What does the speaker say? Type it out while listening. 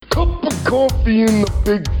coffee in the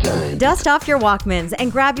big time. Dust off your Walkmans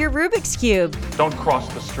and grab your Rubik's Cube. Don't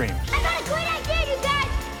cross the streams. I got a great idea, you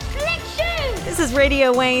guys! Collect shoes! This is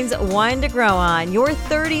Radio Wayne's One to Grow On, your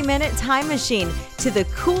 30-minute time machine to the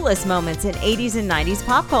coolest moments in 80s and 90s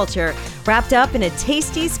pop culture, wrapped up in a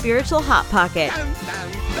tasty spiritual Hot Pocket.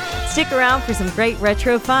 Stick around for some great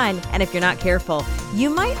retro fun, and if you're not careful, you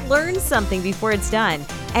might learn something before it's done.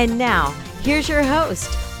 And now, here's your host,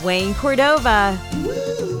 Wayne Cordova.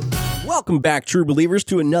 Welcome back, true believers,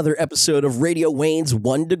 to another episode of Radio Wayne's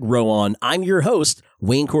One to Grow On. I'm your host,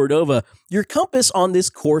 Wayne Cordova, your compass on this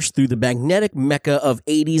course through the magnetic mecca of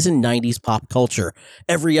 80s and 90s pop culture.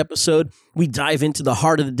 Every episode, we dive into the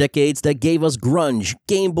heart of the decades that gave us grunge,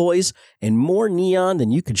 Game Boys, and more neon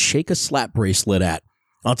than you could shake a slap bracelet at.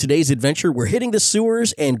 On today's adventure, we're hitting the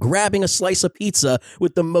sewers and grabbing a slice of pizza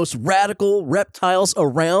with the most radical reptiles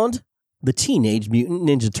around, the Teenage Mutant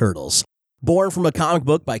Ninja Turtles. Born from a comic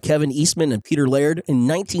book by Kevin Eastman and Peter Laird in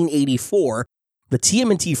 1984, the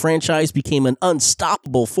TMNT franchise became an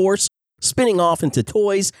unstoppable force, spinning off into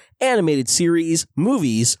toys, animated series,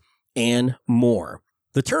 movies, and more.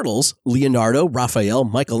 The Turtles, Leonardo, Raphael,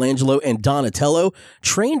 Michelangelo, and Donatello,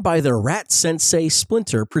 trained by their rat sensei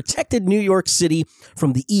Splinter, protected New York City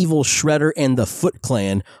from the evil Shredder and the Foot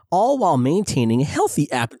Clan, all while maintaining a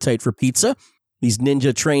healthy appetite for pizza. These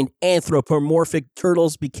ninja-trained anthropomorphic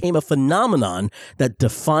turtles became a phenomenon that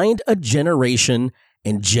defined a generation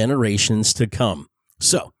and generations to come.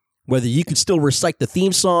 So, whether you could still recite the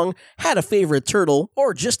theme song, had a favorite turtle,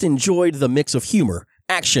 or just enjoyed the mix of humor,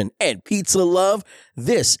 action, and pizza love,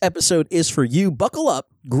 this episode is for you. Buckle up,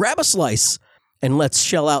 grab a slice, and let's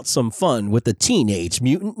shell out some fun with the Teenage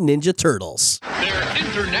Mutant Ninja Turtles. They're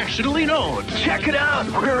internationally known. Check it out.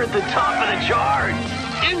 We're at the top of the charts.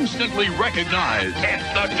 Instantly recognized. It's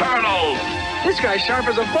the Turtles. This guy's sharp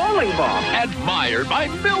as a bowling ball. Admired by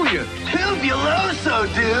millions. Fabuloso,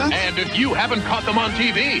 dudes. And if you haven't caught them on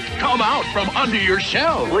TV, come out from under your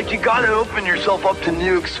shell. Like, you gotta open yourself up to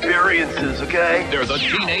new experiences, okay? They're the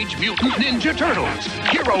Teenage Mutant Ninja Turtles.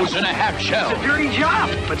 Heroes in a half shell. It's a dirty job,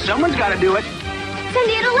 but someone's got to do it.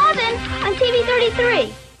 Sunday at 11 on TV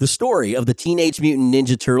 33. The story of the Teenage Mutant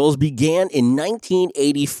Ninja Turtles began in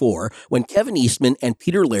 1984 when Kevin Eastman and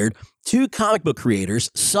Peter Laird, two comic book creators,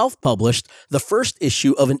 self-published the first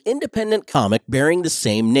issue of an independent comic bearing the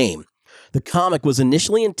same name. The comic was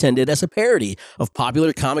initially intended as a parody of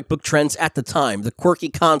popular comic book trends at the time. The quirky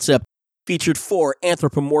concept featured four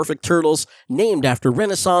anthropomorphic turtles named after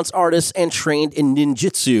Renaissance artists and trained in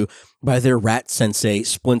ninjutsu by their rat sensei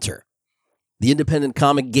Splinter. The independent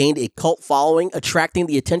comic gained a cult following, attracting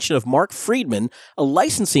the attention of Mark Friedman, a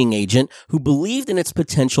licensing agent who believed in its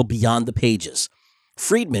potential beyond the pages.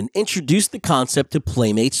 Friedman introduced the concept to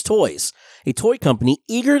Playmates Toys, a toy company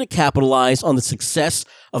eager to capitalize on the success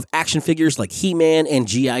of action figures like He-Man and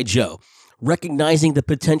G.I. Joe. Recognizing the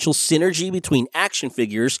potential synergy between action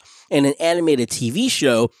figures and an animated TV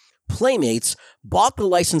show, Playmates bought the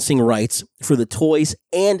licensing rights for the toys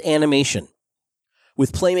and animation.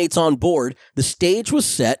 With Playmates on board, the stage was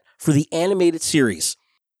set for the animated series.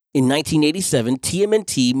 In 1987,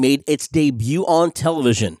 TMNT made its debut on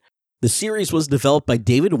television. The series was developed by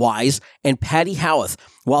David Wise and Patty Howarth,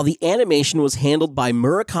 while the animation was handled by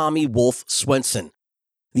Murakami Wolf Swenson.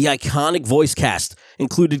 The iconic voice cast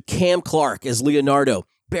included Cam Clark as Leonardo,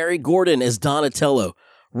 Barry Gordon as Donatello,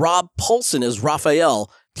 Rob Paulson as Raphael,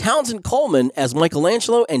 Townsend Coleman as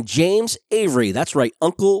Michelangelo, and James Avery, that's right,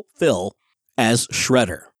 Uncle Phil, as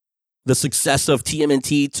Shredder. The success of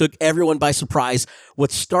TMNT took everyone by surprise.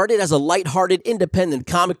 What started as a lighthearted independent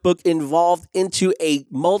comic book evolved into a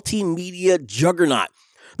multimedia juggernaut.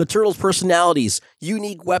 The Turtles' personalities,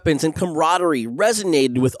 unique weapons, and camaraderie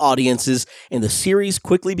resonated with audiences, and the series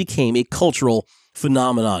quickly became a cultural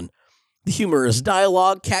phenomenon. The humorous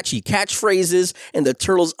dialogue, catchy catchphrases, and the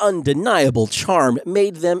Turtles' undeniable charm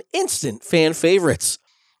made them instant fan favorites.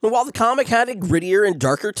 And while the comic had a grittier and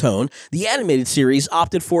darker tone, the animated series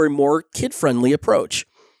opted for a more kid-friendly approach.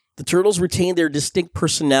 The Turtles retained their distinct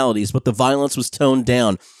personalities, but the violence was toned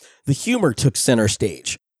down. The humor took center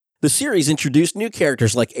stage. The series introduced new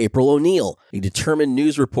characters like April O'Neil, a determined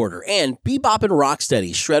news reporter, and Bebop and Rocksteady,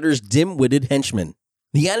 Shredder's dim-witted henchman.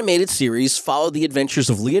 The animated series followed the adventures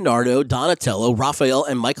of Leonardo, Donatello, Raphael,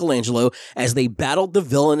 and Michelangelo as they battled the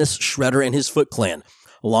villainous Shredder and his Foot Clan.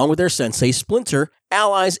 Along with their sensei Splinter,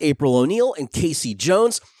 allies April O'Neil and Casey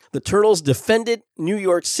Jones, the Turtles defended New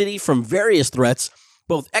York City from various threats,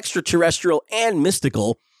 both extraterrestrial and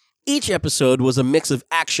mystical. Each episode was a mix of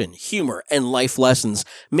action, humor, and life lessons,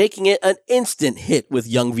 making it an instant hit with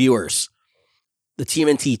young viewers. The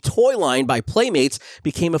TMNT toy line by Playmates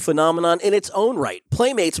became a phenomenon in its own right.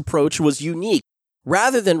 Playmates' approach was unique.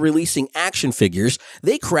 Rather than releasing action figures,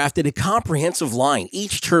 they crafted a comprehensive line.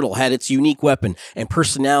 Each turtle had its unique weapon and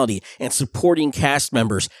personality and supporting cast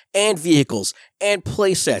members and vehicles and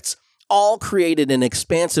playsets, all created an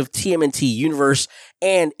expansive TMNT universe,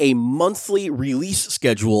 and a monthly release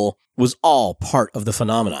schedule was all part of the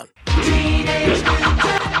phenomenon.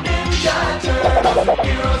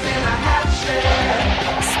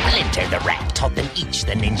 Splinter the rat taught them each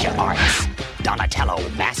the ninja arts. Donatello,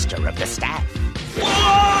 master of the staff.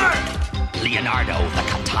 Leonardo, the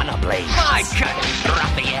katana blade. My God!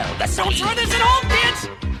 Raphael, the Don't sleeve. throw this at home, kids!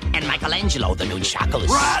 And Michelangelo, the nunchakus.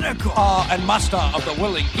 Radical! And master of the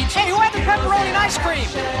willing pizza. Hey, who had the pepperoni and ice cream?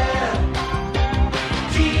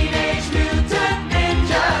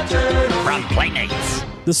 From Playmates.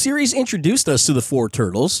 The series introduced us to the four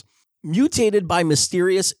turtles, mutated by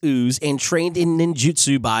mysterious ooze and trained in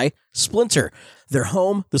ninjutsu by Splinter. Their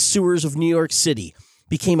home, the sewers of New York City,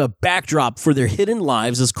 became a backdrop for their hidden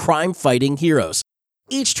lives as crime-fighting heroes.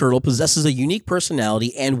 Each turtle possesses a unique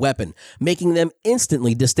personality and weapon, making them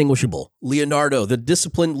instantly distinguishable. Leonardo, the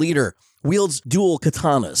disciplined leader, wields dual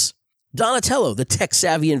katanas. Donatello, the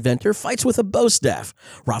tech-savvy inventor, fights with a bow staff.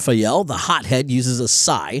 Raphael, the hothead, uses a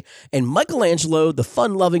sai. And Michelangelo, the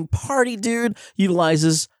fun-loving party dude,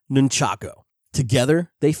 utilizes nunchaku.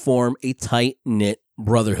 Together, they form a tight-knit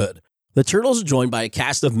brotherhood. The turtles are joined by a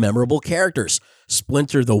cast of memorable characters.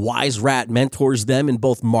 Splinter, the wise rat, mentors them in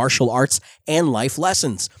both martial arts and life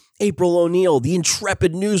lessons. April O'Neil, the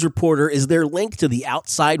intrepid news reporter, is their link to the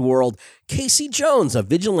outside world. Casey Jones, a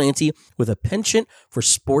vigilante with a penchant for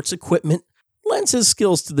sports equipment, lends his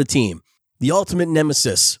skills to the team. The ultimate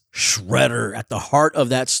nemesis, Shredder, at the heart of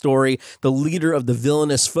that story, the leader of the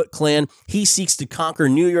villainous Foot Clan. He seeks to conquer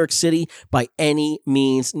New York City by any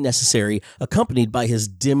means necessary, accompanied by his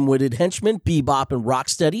dim-witted henchmen, Bebop and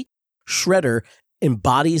Rocksteady. Shredder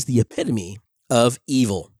embodies the epitome of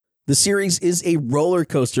evil. The series is a roller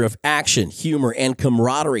coaster of action, humor, and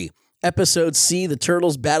camaraderie. Episodes see the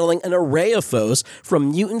turtles battling an array of foes, from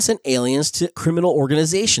mutants and aliens to criminal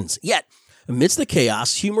organizations. Yet, amidst the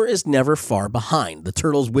chaos, humor is never far behind. The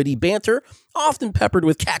turtles' witty banter, often peppered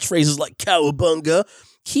with catchphrases like cowabunga,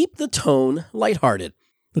 keep the tone lighthearted.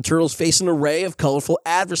 The turtles face an array of colorful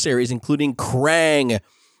adversaries, including Krang,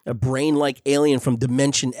 a brain-like alien from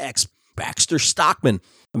Dimension X, Baxter Stockman,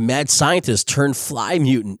 a mad scientist turned fly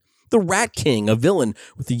mutant, the Rat King, a villain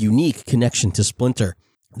with a unique connection to Splinter.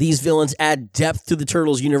 These villains add depth to the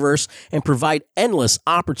Turtles universe and provide endless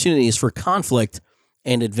opportunities for conflict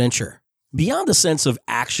and adventure. Beyond the sense of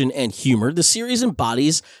action and humor, the series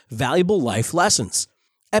embodies valuable life lessons.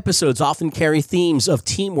 Episodes often carry themes of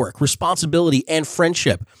teamwork, responsibility, and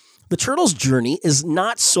friendship. The Turtles' journey is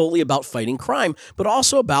not solely about fighting crime, but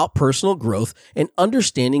also about personal growth and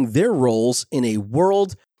understanding their roles in a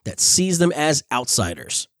world that sees them as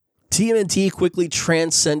outsiders. TMNT quickly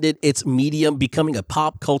transcended its medium, becoming a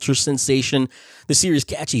pop culture sensation. The series'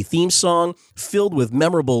 catchy theme song, filled with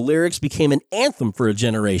memorable lyrics, became an anthem for a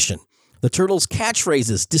generation. The Turtles'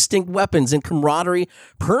 catchphrases, distinct weapons, and camaraderie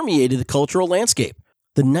permeated the cultural landscape.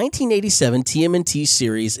 The 1987 TMNT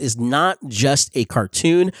series is not just a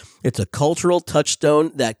cartoon, it's a cultural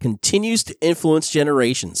touchstone that continues to influence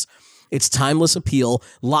generations. Its timeless appeal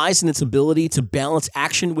lies in its ability to balance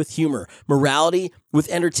action with humor, morality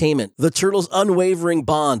with entertainment. The Turtles' unwavering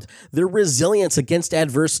bond, their resilience against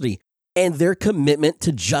adversity, and their commitment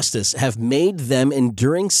to justice have made them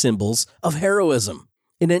enduring symbols of heroism.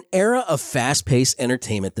 In an era of fast-paced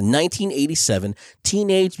entertainment, the 1987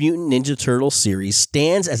 Teenage Mutant Ninja Turtles series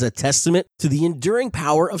stands as a testament to the enduring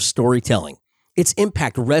power of storytelling. Its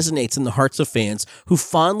impact resonates in the hearts of fans who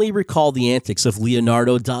fondly recall the antics of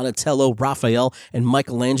Leonardo, Donatello, Raphael, and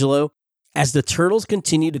Michelangelo. As the Turtles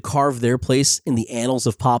continue to carve their place in the annals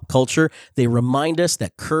of pop culture, they remind us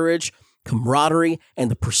that courage, camaraderie,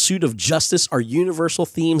 and the pursuit of justice are universal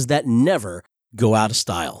themes that never go out of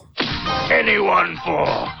style. Anyone for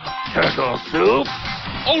turtle soup?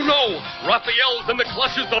 Oh no! Raphael's in the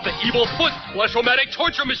clutches of the evil Foot fleshomatic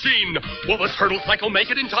torture machine! Will the turtle cycle make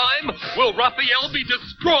it in time? Will Raphael be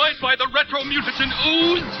destroyed by the retro mutagen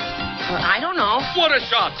ooze? I don't know. What a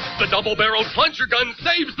shot! The double-barreled plunger gun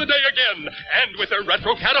saves the day again! And with their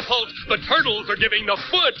retro catapult, the turtles are giving the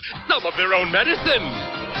Foot some of their own medicine!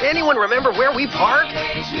 Anyone remember where we parked?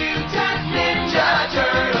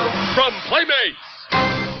 From Playmates!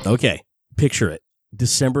 Okay, picture it.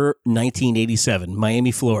 December 1987,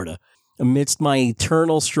 Miami, Florida. Amidst my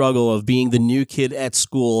eternal struggle of being the new kid at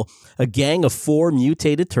school, a gang of 4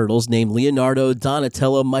 mutated turtles named Leonardo,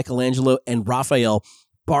 Donatello, Michelangelo, and Raphael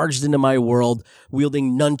barged into my world,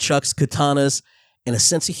 wielding nunchucks, katanas, and a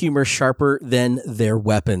sense of humor sharper than their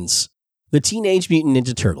weapons. The Teenage Mutant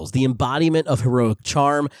Ninja Turtles, the embodiment of heroic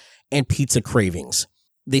charm and pizza cravings.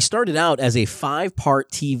 They started out as a 5-part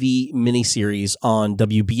TV miniseries on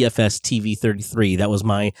WBFS TV 33. That was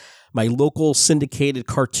my local syndicated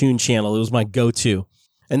cartoon channel. It was my go-to.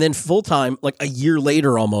 And then full-time, like a year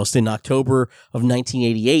later almost, in October of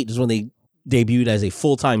 1988 is when they debuted as a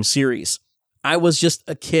full-time series. I was just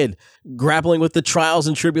a kid grappling with the trials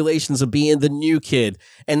and tribulations of being the new kid.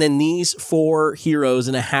 And then these 4 heroes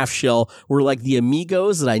in a half shell were like the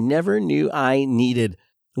amigos that I never knew I needed.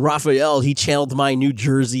 Raphael, he channeled my New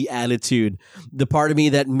Jersey attitude, the part of me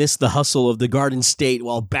that missed the hustle of the Garden State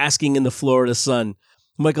while basking in the Florida sun.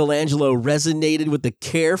 Michelangelo resonated with the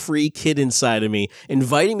carefree kid inside of me,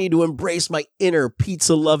 inviting me to embrace my inner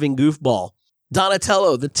pizza-loving goofball.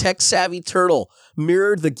 Donatello, the tech-savvy turtle,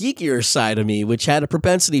 mirrored the geekier side of me, which had a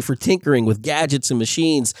propensity for tinkering with gadgets and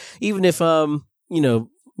machines, even if, my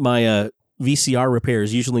VCR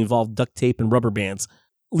repairs usually involved duct tape and rubber bands.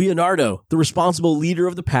 Leonardo, the responsible leader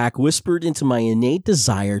of the pack, whispered into my innate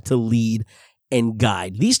desire to lead and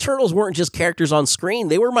guide. These turtles weren't just characters on screen.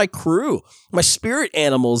 They were my crew, my spirit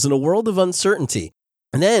animals in a world of uncertainty.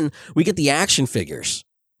 And then we get the action figures.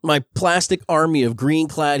 My plastic army of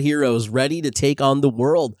green-clad heroes ready to take on the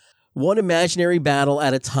world, one imaginary battle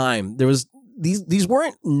at a time. There was these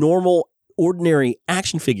weren't normal, ordinary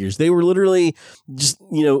action figures. They were literally just,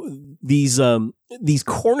 these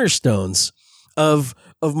cornerstones of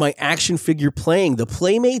my action figure playing. The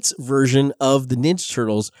Playmates version of the Ninja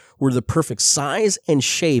Turtles were the perfect size and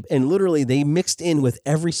shape, and literally they mixed in with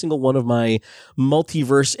every single one of my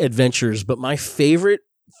multiverse adventures. But my favorite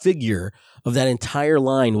figure of that entire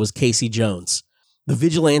line was Casey Jones, the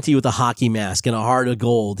vigilante with a hockey mask and a heart of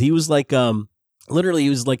gold. He was like, he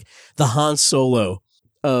was like the Han Solo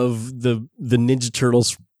of the Ninja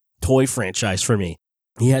Turtles toy franchise for me.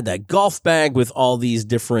 He had that golf bag with all these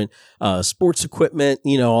different sports equipment,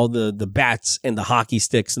 all the bats and the hockey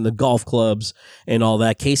sticks and the golf clubs and all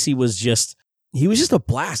that. Casey was just a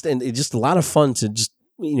blast, and it just a lot of fun to just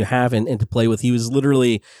have and to play with. He was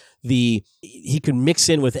literally he could mix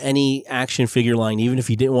in with any action figure line, even if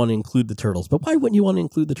he didn't want to include the turtles. But why wouldn't you want to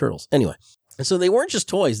include the turtles anyway? And so they weren't just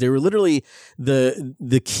toys; they were literally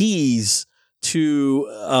the keys to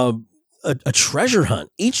a treasure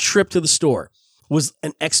hunt. Each trip to the store was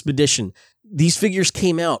an expedition. These figures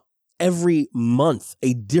came out every month.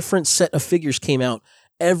 A different set of figures came out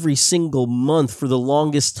every single month for the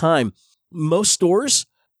longest time. Most stores,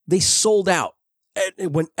 they sold out.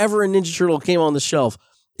 Whenever a Ninja Turtle came on the shelf,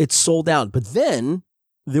 it sold out. But then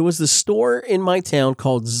there was this store in my town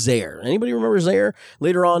called Zare. Anybody remember Zare?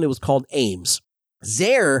 Later on, it was called Ames.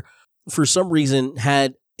 Zare, for some reason,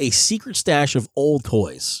 had a secret stash of old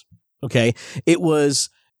toys. Okay? It was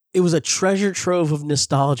a treasure trove of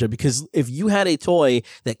nostalgia, because if you had a toy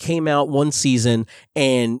that came out one season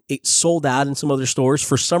and it sold out in some other stores,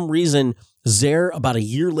 for some reason, Zare, about a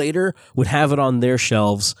year later, would have it on their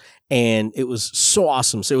shelves, and it was so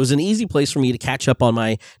awesome. So it was an easy place for me to catch up on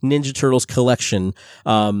my Ninja Turtles collection.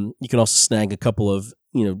 You can also snag a couple of,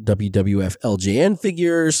 WWF LJN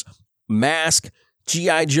figures, Mask,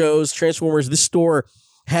 G.I. Joes, Transformers. This store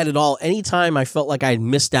had it all. Anytime I felt like I had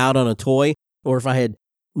missed out on a toy, or if I had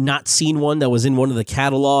not seen one that was in one of the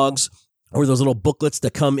catalogs, or those little booklets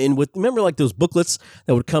that come in with, remember like those booklets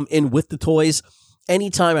that would come in with the toys?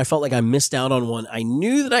 Anytime I felt like I missed out on one, I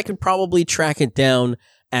knew that I could probably track it down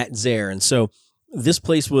at Zare. And so this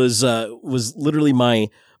place was literally my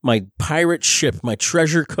pirate ship, my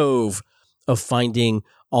treasure cove of finding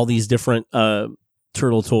all these different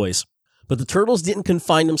turtle toys. But the turtles didn't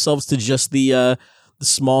confine themselves to just the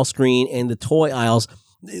small screen and the toy aisles.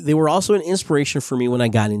 They were also an inspiration for me when I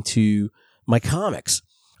got into my comics.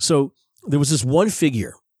 So there was this one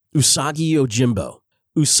figure, Usagi Yojimbo.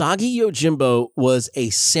 Usagi Yojimbo was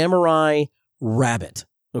a samurai rabbit,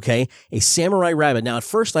 okay? A samurai rabbit. Now, at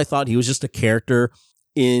first, I thought he was just a character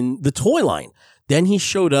in the toy line. Then he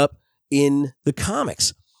showed up in the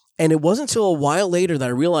comics. And it wasn't until a while later that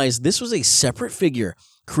I realized this was a separate figure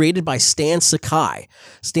created by Stan Sakai.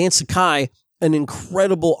 Stan Sakai, an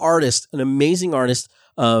incredible artist, an amazing artist,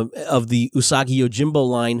 of the Usagi Yojimbo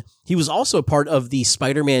line. He was also part of the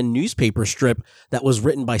Spider-Man newspaper strip that was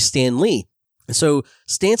written by Stan Lee. And so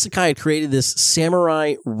Stan Sakai had created this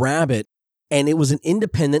samurai rabbit, and it was an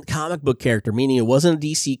independent comic book character, meaning it wasn't a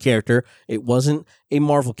DC character, it wasn't a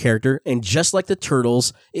Marvel character, and just like the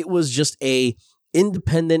Turtles, it was just a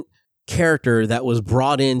independent character that was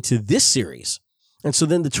brought into this series. And so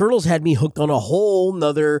then the Turtles had me hooked on a whole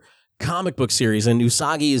nother comic book series, and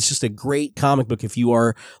Usagi is just a great comic book. If you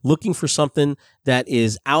are looking for something that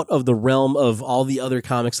is out of the realm of all the other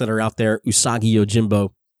comics that are out there, Usagi Yojimbo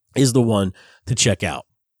is the one to check out.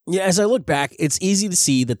 Yeah, as I look back, it's easy to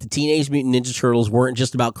see that the Teenage Mutant Ninja Turtles weren't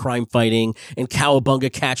just about crime fighting and cowabunga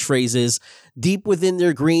catchphrases. Deep within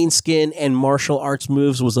their green skin and martial arts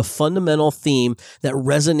moves was a fundamental theme that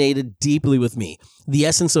resonated deeply with me. The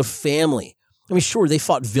essence of family. I mean, sure, they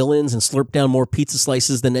fought villains and slurped down more pizza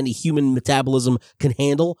slices than any human metabolism can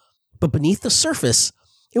handle, but beneath the surface,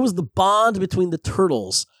 it was the bond between the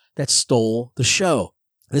turtles that stole the show.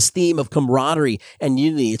 This theme of camaraderie and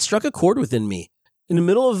unity, it struck a chord within me. In the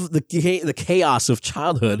middle of the chaos of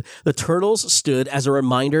childhood, the Turtles stood as a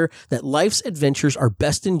reminder that life's adventures are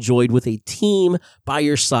best enjoyed with a team by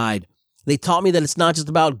your side. They taught me that it's not just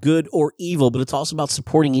about good or evil, but it's also about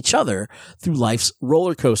supporting each other through life's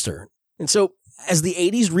roller coaster. And so, as the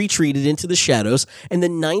 80s retreated into the shadows and the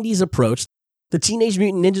 90s approached, the Teenage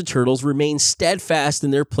Mutant Ninja Turtles remained steadfast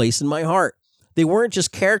in their place in my heart. They weren't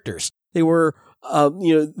just characters. They were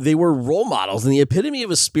they were role models and the epitome of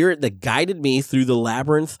a spirit that guided me through the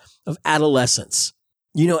labyrinth of adolescence.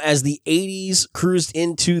 You know, as the 80s cruised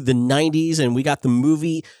into the 90s and we got the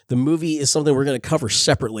movie is something we're going to cover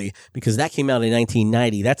separately because that came out in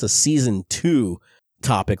 1990. That's a season 2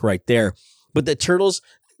 topic right there. But the Turtles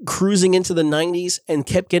cruising into the 90s and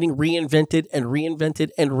kept getting reinvented and reinvented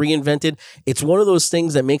and reinvented. It's one of those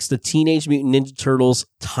things that makes the Teenage Mutant Ninja Turtles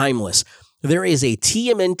timeless. There is a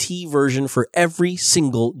TMNT version for every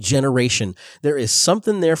single generation. There is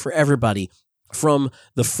something there for everybody, from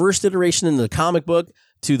the first iteration in the comic book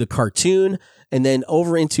to the cartoon, and then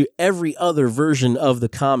over into every other version of the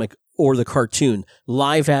comic or the cartoon,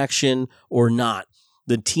 live action or not.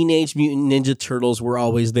 The Teenage Mutant Ninja Turtles were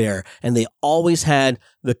always there, and they always had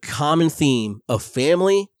the common theme of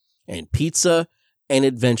family and pizza and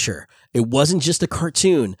adventure. It wasn't just a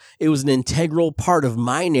cartoon. It was an integral part of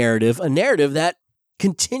my narrative, a narrative that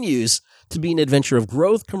continues to be an adventure of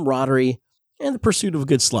growth, camaraderie, and the pursuit of a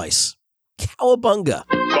good slice. Cowabunga.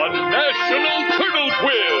 The National Turtle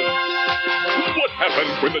Quiz! What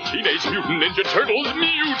happened when the Teenage Mutant Ninja Turtles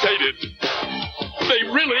mutated? They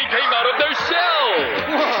really came out of their shell!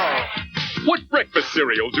 Whoa! What breakfast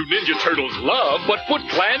cereal do Ninja Turtles love but Foot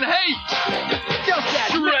Clan hate?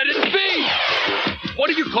 Shredded beef! What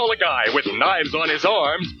do you call a guy with knives on his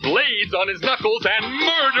arms, blades on his knuckles, and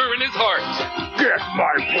murder in his heart? Get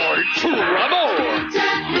my point. Trouble!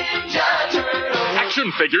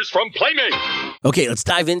 Action figures from Playmate. Okay, let's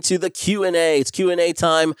dive into the Q&A. It's Q&A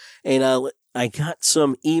time, and I got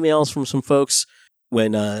some emails from some folks.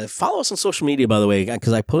 Follow us on social media, by the way,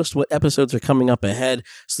 because I post what episodes are coming up ahead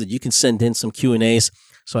so that you can send in some Q&As.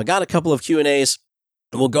 So I got a couple of Q&As.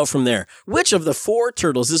 And we'll go from there. Which of the 4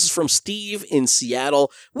 turtles, this is from Steve in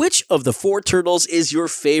Seattle, which of the 4 turtles is your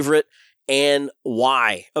favorite and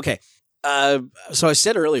why? Okay, so I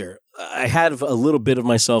said earlier, I have a little bit of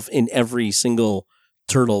myself in every single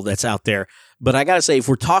turtle that's out there. But I got to say, if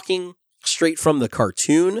we're talking straight from the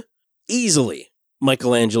cartoon, easily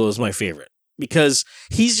Michelangelo is my favorite. Because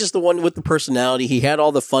he's just the one with the personality. He had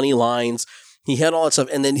all the funny lines. He had all that stuff.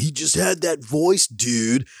 And then he just had that voice,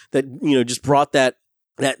 dude, that, just brought that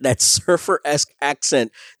surfer-esque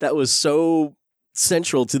accent that was so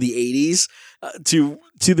central to the 80s, to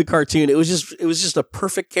the cartoon. It was just a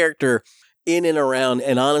perfect character in and around.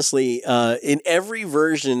 And honestly, in every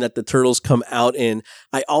version that the Turtles come out in,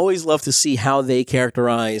 I always love to see how they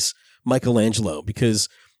characterize Michelangelo, because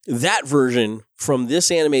that version from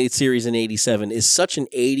this animated series in 87 is such an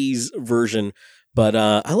 80s version, but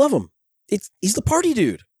I love him. He's the party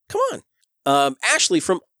dude. Come on. Ashley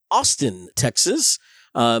from Austin, Texas.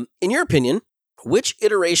 In your opinion, which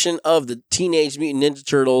iteration of the Teenage Mutant Ninja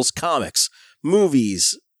Turtles comics,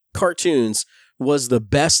 movies, cartoons was the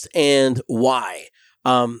best and why?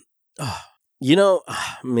 Man,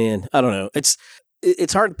 I don't know.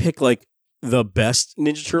 It's hard to pick like the best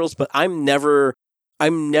Ninja Turtles, but I'm never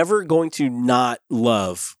going to not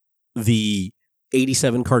love the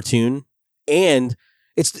 87 cartoon. And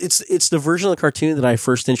it's the version of the cartoon that I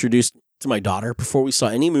first introduced to my daughter before we saw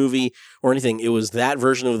any movie or anything. It was that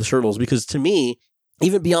version of the Turtles, because to me,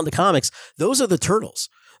 even beyond the comics, those are the Turtles.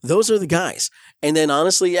 Those are the guys. And then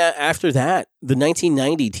honestly, after that, the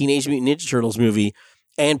 1990 Teenage Mutant Ninja Turtles movie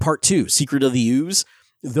and part 2, Secret of the Ooze,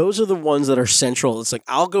 those are the ones that are central. It's like,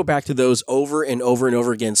 I'll go back to those over and over and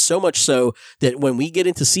over again. So much so that when we get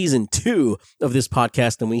into season 2 of this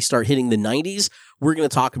podcast and we start hitting the 90s, we're going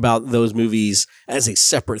to talk about those movies as a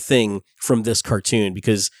separate thing from this cartoon,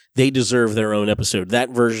 because they deserve their own episode.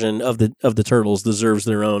 That version of the Turtles deserves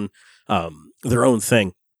their own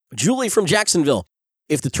thing. Julie from Jacksonville.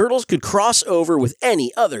 If the Turtles could cross over with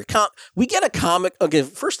any other we get a comic. Okay,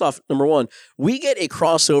 first off, number one, we get a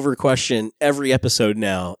crossover question every episode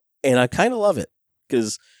now, and I kind of love it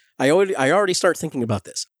because I already start thinking about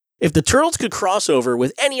this. If the Turtles could cross over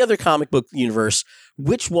with any other comic book universe,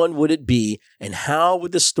 which one would it be, and how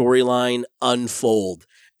would the storyline unfold?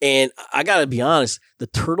 And I gotta be honest, the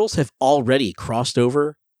Turtles have already crossed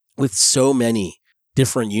over with so many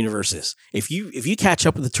different universes. If you catch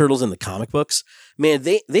up with the Turtles in the comic books, man,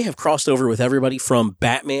 they have crossed over with everybody from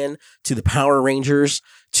Batman to the Power Rangers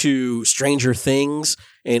to Stranger Things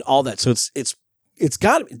and all that. So it's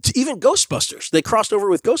got to, even Ghostbusters. They crossed over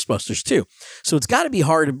with Ghostbusters too. So it's got to be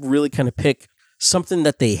hard to really kind of pick something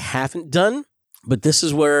that they haven't done. But this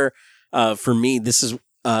is where, for me, this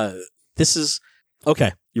is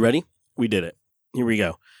okay. You ready? We did it. Here we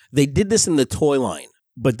go. They did this in the toy line,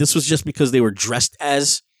 but this was just because they were dressed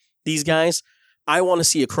as these guys. I want to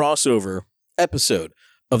see a crossover episode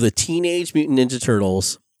of the Teenage Mutant Ninja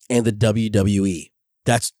Turtles and the WWE.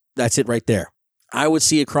 That's it right there. I would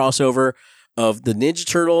see a crossover of the Ninja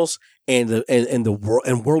Turtles and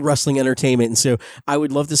the World Wrestling Entertainment. And so I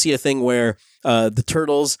would love to see a thing where the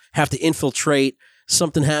Turtles have to infiltrate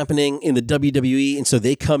something happening in the WWE, and so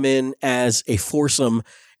they come in as a foursome,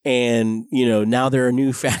 and now they're a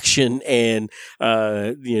new faction, and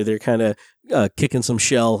they're kind of kicking some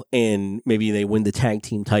shell, and maybe they win the tag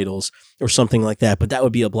team titles or something like that. But that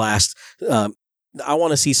would be a blast. I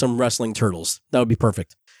want to see some wrestling turtles. That would be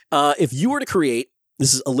perfect. If you were to create,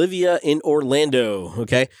 this is Olivia in Orlando,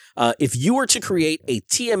 okay? If you were to create a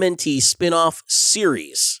TMNT spin-off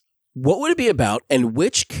series, what would it be about, and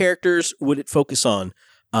which characters would it focus on?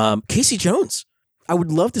 Casey Jones. I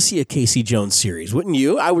would love to see a Casey Jones series, wouldn't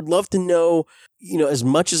you? I would love to know, as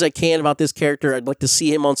much as I can about this character. I'd like to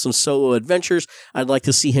see him on some solo adventures. I'd like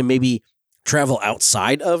to see him maybe travel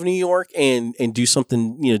outside of New York and do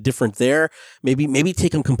something, different there. Maybe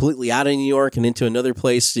take him completely out of New York and into another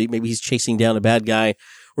place. Maybe he's chasing down a bad guy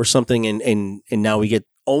or something. And now we get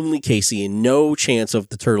only Casey and no chance of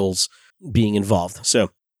the Turtles being involved.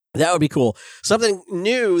 So that would be cool. Something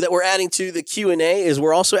new that we're adding to the Q&A is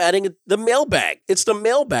we're also adding the mailbag. It's the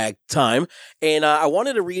mailbag time. And I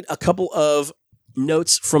wanted to read a couple of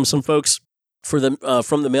notes from some folks from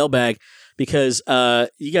the mailbag, because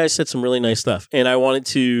you guys said some really nice stuff. And I wanted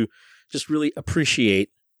to just really appreciate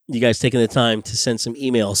you guys taking the time to send some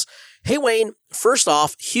emails. Hey, Wayne, first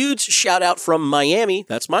off, huge shout out from Miami.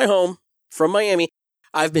 That's my home, from Miami.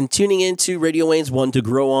 I've been tuning into Radio Wayne's One to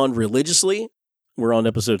Grow On religiously. We're on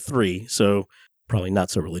episode 3, so probably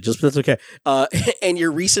not so religious, but that's okay. And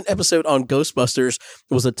your recent episode on Ghostbusters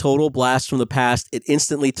was a total blast from the past. It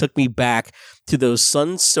instantly took me back to those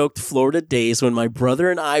sun-soaked Florida days when my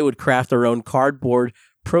brother and I would craft our own cardboard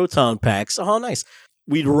proton packs. Oh, nice.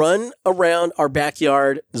 We'd run around our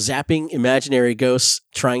backyard, zapping imaginary ghosts,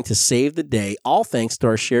 trying to save the day, all thanks to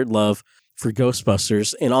our shared love for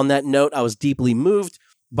Ghostbusters. And on that note, I was deeply moved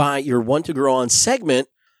by your One to Grow On segment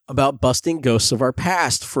about busting ghosts of our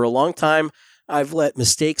past. For a long time, I've let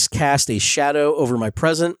mistakes cast a shadow over my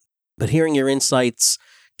present, but hearing your insights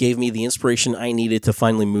gave me the inspiration I needed to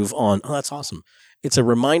finally move on. Oh, that's awesome. It's a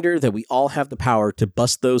reminder that we all have the power to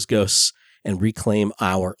bust those ghosts and reclaim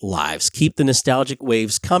our lives. Keep the nostalgic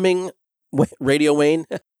waves coming, Radio Wayne,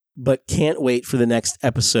 but can't wait for the next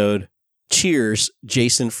episode. Cheers,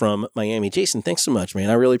 Jason from Miami. Jason, thanks so much, man.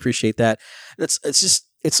 I really appreciate that.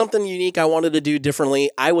 It's something unique I wanted to do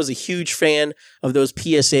differently. I was a huge fan of those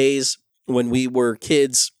PSAs when we were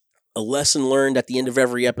kids, a lesson learned at the end of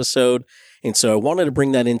every episode. And so I wanted to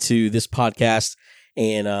bring that into this podcast.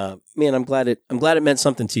 And man, I'm glad it meant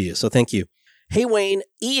something to you. So thank you. Hey, Wayne,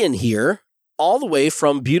 Ian here, all the way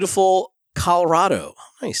from beautiful Colorado.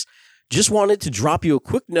 Nice. Just wanted to drop you a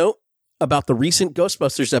quick note about the recent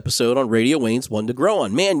Ghostbusters episode on Radio Wayne's One to Grow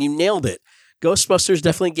On. Man, you nailed it. Ghostbusters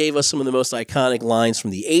definitely gave us some of the most iconic lines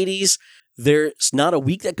from the 80s. There's not a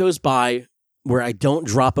week that goes by where I don't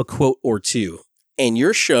drop a quote or two. And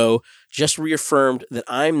your show just reaffirmed that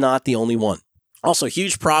I'm not the only one. Also,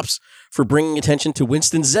 huge props for bringing attention to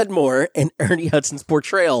Winston Zeddemore and Ernie Hudson's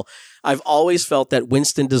portrayal. I've always felt that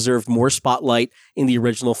Winston deserved more spotlight in the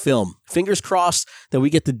original film. Fingers crossed that we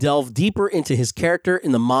get to delve deeper into his character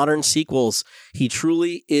in the modern sequels. He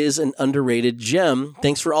truly is an underrated gem.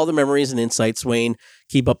 Thanks for all the memories and insights, Wayne.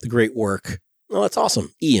 Keep up the great work. Oh, that's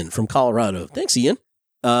awesome. Ian from Colorado. Thanks, Ian.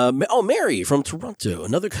 Mary from Toronto.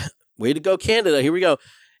 Another way to go, Canada. Here we go.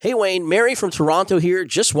 Hey, Wayne, Mary from Toronto here.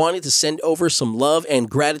 Just wanted to send over some love and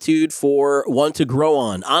gratitude for One to Grow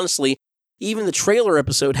On. Honestly, even the trailer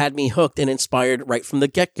episode had me hooked and inspired right from the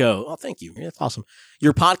get-go. Oh, thank you. That's awesome.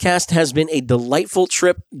 Your podcast has been a delightful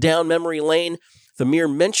trip down memory lane. The mere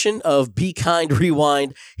mention of Be Kind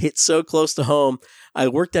Rewind hit so close to home. I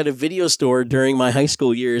worked at a video store during my high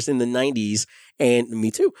school years in the 90s, and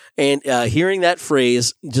me too. And hearing that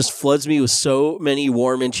phrase just floods me with so many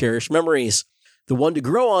warm and cherished memories. The One to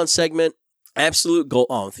Grow On segment, absolute gold.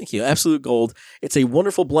 Oh, thank you. Absolute gold. It's a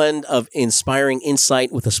wonderful blend of inspiring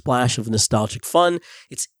insight with a splash of nostalgic fun.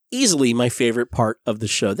 It's easily my favorite part of the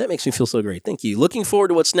show. That makes me feel so great. Thank you. Looking forward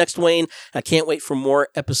to what's next, Wayne. I can't wait for more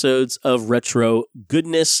episodes of retro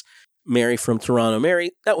goodness. Mary from Toronto.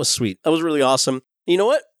 Mary, that was sweet. That was really awesome. You know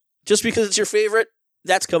what? Just because it's your favorite,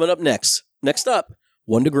 that's coming up next. Next up,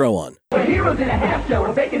 One to Grow On. The heroes in a half shell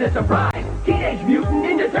are baking a surprise. Teenage Mutant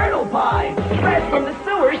Ninja Turtle pie. Fresh from the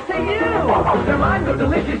sewers to you. Their minds are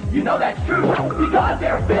delicious, you know that's true. Because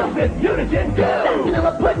they're filled with mutagen goo. That's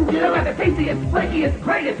vanilla pudding, you got the tastiest, flakiest,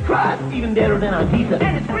 greatest crust. Even better than on pizza.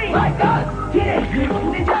 And it's free like us. Teenage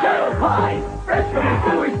Mutant Ninja Turtle pie. Fresh from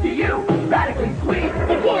the sewers to you. Radically sweet.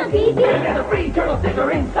 It can't be beat. And there's a free turtle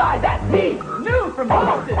sticker inside, that's me. New from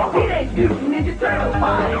Boston. Teenage Mutant Ninja Turtle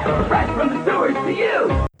pie. Fresh from the sewers to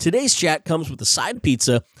you. Today's chat comes with a side of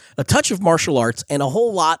pizza, a touch of martial arts, and a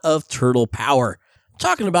whole lot of turtle power. I'm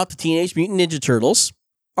talking about the Teenage Mutant Ninja Turtles.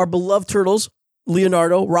 Our beloved turtles,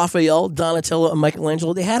 Leonardo, Raphael, Donatello, and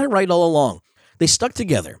Michelangelo, they had it right all along. They stuck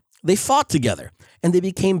together, they fought together, and they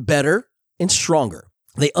became better and stronger.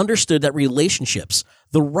 They understood that relationships,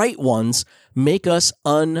 the right ones, make us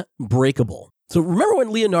unbreakable. So remember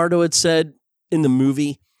when Leonardo had said in the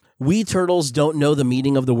movie, "We turtles don't know the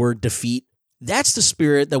meaning of the word defeat"? That's the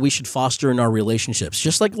spirit that we should foster in our relationships.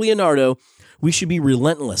 Just like Leonardo, we should be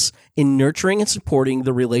relentless in nurturing and supporting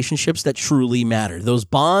the relationships that truly matter, those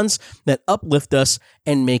bonds that uplift us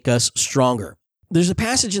and make us stronger. There's a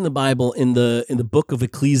passage in the Bible in the book of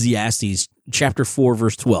Ecclesiastes, chapter 4,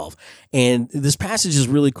 verse 12. And this passage is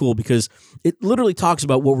really cool because it literally talks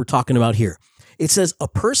about what we're talking about here. It says, "A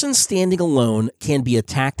person standing alone can be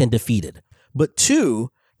attacked and defeated, but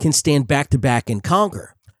two can stand back to back and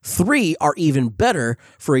conquer. Three are even better,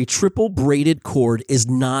 for a triple braided cord is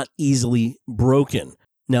not easily broken."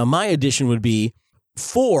 Now, my addition would be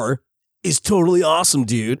 4 is totally awesome,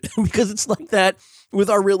 dude, because it's like that with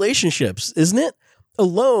our relationships, isn't it?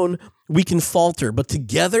 Alone, we can falter, but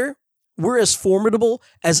together, we're as formidable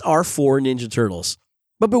as our 4 Ninja Turtles.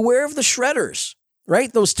 But beware of the shredders,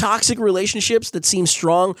 right? Those toxic relationships that seem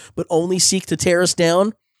strong, but only seek to tear us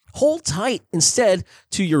down. Hold tight instead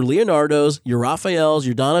to your Leonardos, your Raphaels,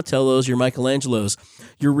 your Donatellos, your Michelangelos,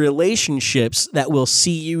 your relationships that will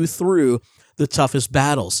see you through the toughest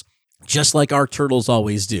battles, just like our turtles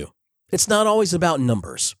always do. It's not always about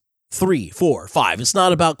numbers. 3, 4, 5. It's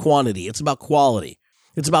not about quantity. It's about quality.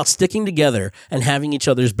 It's about sticking together and having each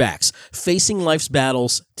other's backs, facing life's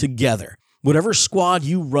battles together. Whatever squad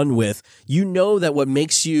you run with, you know that what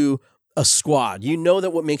makes you a squad. You know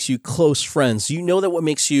that what makes you close friends. You know that what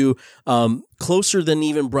makes you closer than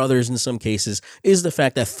even brothers in some cases is the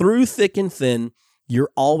fact that through thick and thin,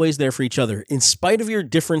 you're always there for each other. In spite of your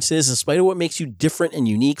differences, in spite of what makes you different and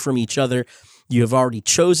unique from each other, you have already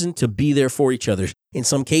chosen to be there for each other. In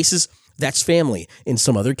some cases, that's family. In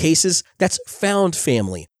some other cases, that's found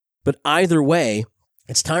family. But either way,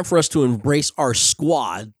 it's time for us to embrace our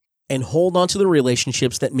squad and hold on to the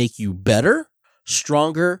relationships that make you better,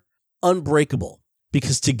 stronger, unbreakable,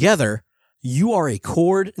 because together you are a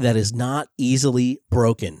cord that is not easily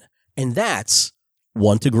broken, and that's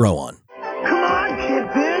one to grow on. Come on, Kid.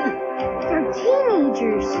 They're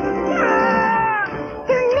teenagers.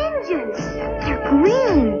 They're ninjas. They're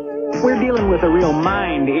green. We're dealing with a real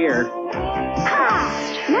mind here.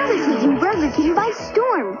 Now they're taking Burger King by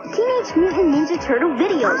storm. Teenage Mutant Ninja Turtle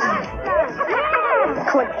videos.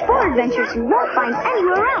 Collect 4 adventures you won't find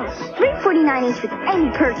anywhere else. $3.49 each with any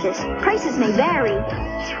purchase. Prices may vary.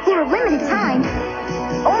 For a limited time,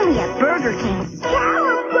 only at Burger King.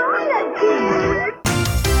 California, dude!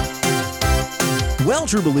 Well,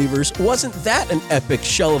 true believers, wasn't that an epic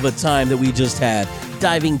shell of a time that we just had,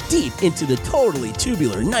 diving deep into the totally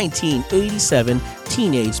tubular 1987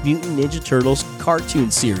 Teenage Mutant Ninja Turtles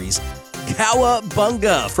cartoon series.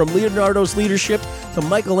 Cowabunga! From Leonardo's leadership to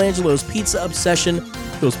Michelangelo's pizza obsession,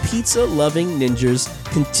 those pizza-loving ninjas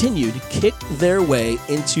continue to kick their way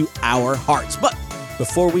into our hearts. But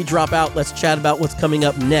before we drop out, let's chat about what's coming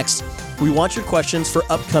up next. We want your questions for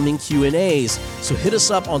upcoming Q&As, so hit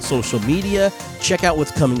us up on social media, check out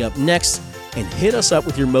what's coming up next, and hit us up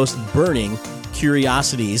with your most burning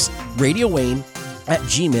curiosities.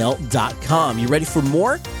 RadioWayne@gmail.com. You ready for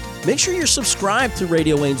more? Make sure you're subscribed to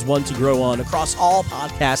Radio Wayne's One to Grow On across all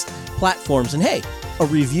podcast platforms. And hey, a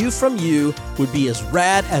review from you would be as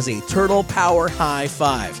rad as a turtle power high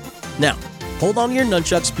five. Now, hold on to your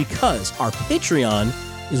nunchucks because our Patreon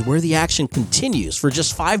is where the action continues. For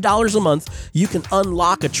just $5 a month, you can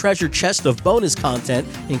unlock a treasure chest of bonus content,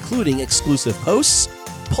 including exclusive posts,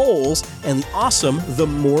 polls, and the awesome The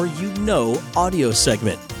More You Know audio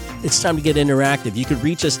segment. It's time to get interactive. You can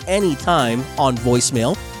reach us anytime on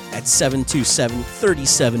voicemail at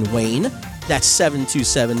 727-37-WAYNE. That's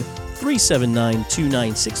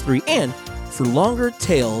 727-379-2963. And for longer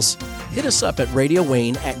tales, hit us up at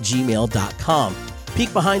radiowayne@gmail.com.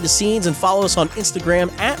 Peek behind the scenes and follow us on Instagram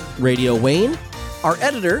at Radio Wayne. Our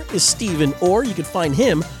editor is Stephen Orr. You can find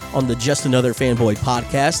him on the Just Another Fanboy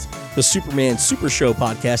podcast, the Superman Super Show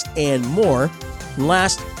podcast, and more. And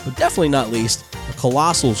last, but definitely not least, a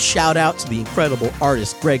colossal shout out to the incredible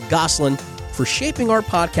artist Greg Goslin for shaping our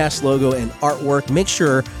podcast logo and artwork. Make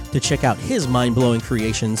sure to check out his mind-blowing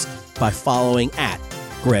creations by following at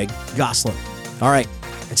Greg Goslin. All right,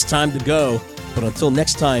 it's time to go. But until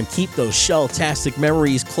next time, keep those shell-tastic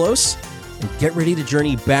memories close and get ready to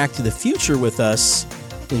journey back to the future with us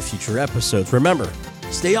in future episodes. Remember,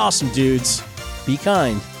 stay awesome, dudes. Be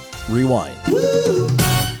kind. Rewind. Woo!